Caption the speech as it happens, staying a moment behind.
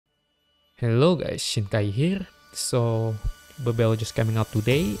Hello guys, Shinkai here. So, Babel just coming out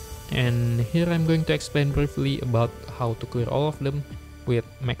today, and here I'm going to explain briefly about how to clear all of them with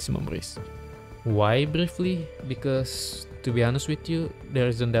maximum risk. Why briefly? Because to be honest with you, there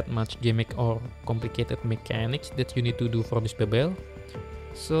isn't that much gimmick or complicated mechanics that you need to do for this Babel.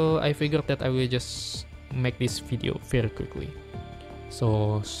 So I figured that I will just make this video very quickly.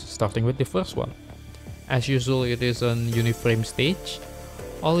 So starting with the first one. As usual, it is an uniframe stage.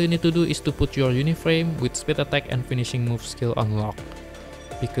 All you need to do is to put your uniframe with speed attack and finishing move skill unlocked.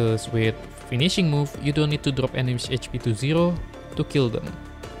 Because with finishing move, you don't need to drop enemies HP to 0 to kill them.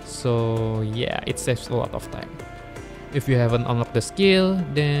 So yeah, it saves a lot of time. If you haven't unlocked the skill,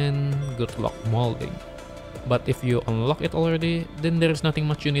 then good luck molding. But if you unlock it already, then there is nothing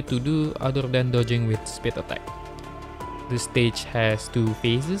much you need to do other than dodging with speed attack. This stage has two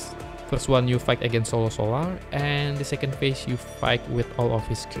phases. First one, you fight against Solo Solar, and the second phase you fight with all of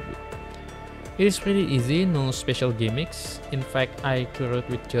his crew. It is pretty easy, no special gimmicks. In fact, I cleared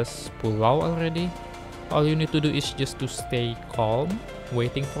with just Pulau already. All you need to do is just to stay calm,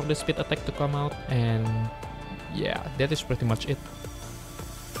 waiting for the speed attack to come out, and yeah, that is pretty much it.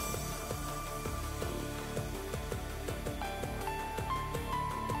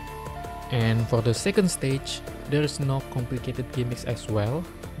 And for the second stage, there is no complicated gimmicks as well.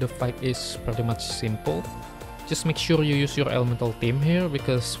 The fight is pretty much simple. Just make sure you use your elemental team here,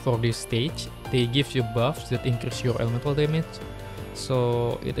 because for this stage, they give you buffs that increase your elemental damage.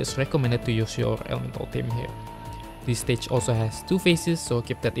 So it is recommended to use your elemental team here. This stage also has two phases, so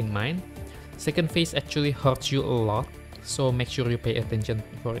keep that in mind. Second phase actually hurts you a lot, so make sure you pay attention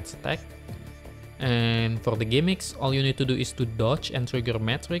for its attack. And for the gimmicks, all you need to do is to dodge and trigger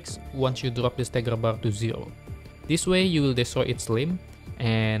Matrix once you drop the stagger bar to 0. This way you will destroy its limb,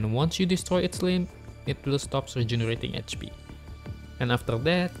 and once you destroy its limb, it will stop regenerating HP. And after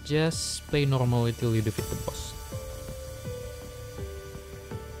that, just play normally till you defeat the boss.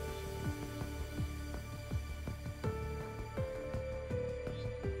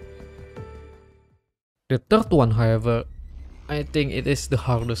 The third one, however, I think it is the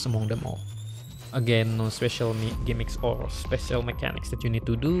hardest among them all. Again, no special gimmicks or special mechanics that you need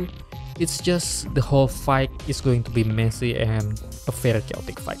to do. It's just the whole fight is going to be messy and a very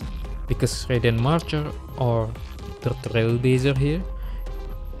chaotic fight. Because Radiant Marcher or the Trailblazer here,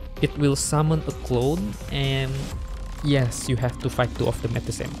 it will summon a clone, and yes, you have to fight two of them at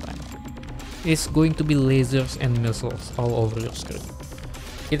the same time. It's going to be lasers and missiles all over your screen.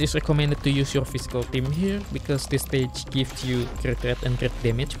 It is recommended to use your physical team here, because this stage gives you crit rate and crit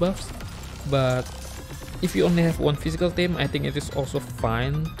damage buffs. But if you only have one physical team, I think it is also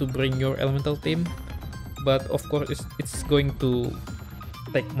fine to bring your elemental team. But of course, it's going to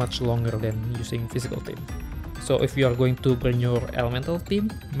take much longer than using physical team. So if you are going to bring your elemental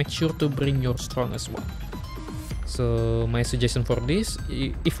team, make sure to bring your strongest one. So my suggestion for this,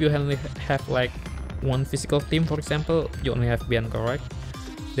 if you only have like one physical team, for example, you only have Bianca, right?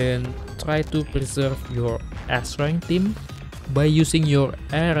 Then try to preserve your S rank team by using your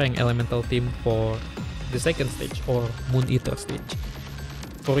A rank elemental team for the second stage or Moon Eater stage.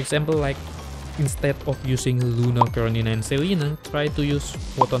 For example, like instead of using Luna, Carolina, and Selena, try to use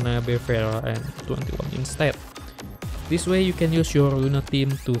Watanabe, Vera, and 21 instead. This way you can use your Luna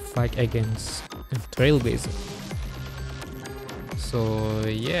team to fight against Trailblazer. So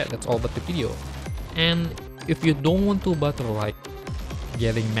yeah, that's all about the video. And if you don't want to bother like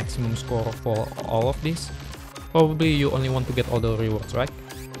getting maximum score for all of this, probably you only want to get all the rewards, right?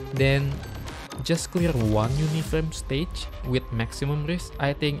 Then just clear one uniframe stage with maximum risk.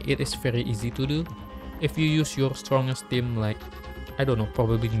 I think it is very easy to do. If you use your strongest team, like, I don't know,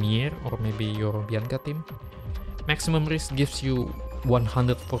 probably Nier or maybe your Bianca team. Maximum risk gives you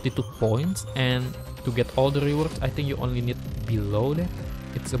 142 points, and to get all the rewards, I think you only need below that.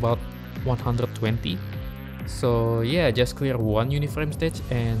 It's about 120. So yeah, just clear one uniframe stage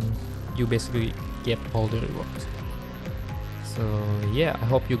and you basically get all the rewards. So yeah, I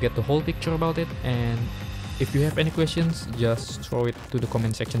hope you get the whole picture about it, and if you have any questions, just throw it to the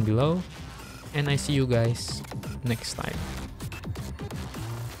comment section below, and I see you guys next time.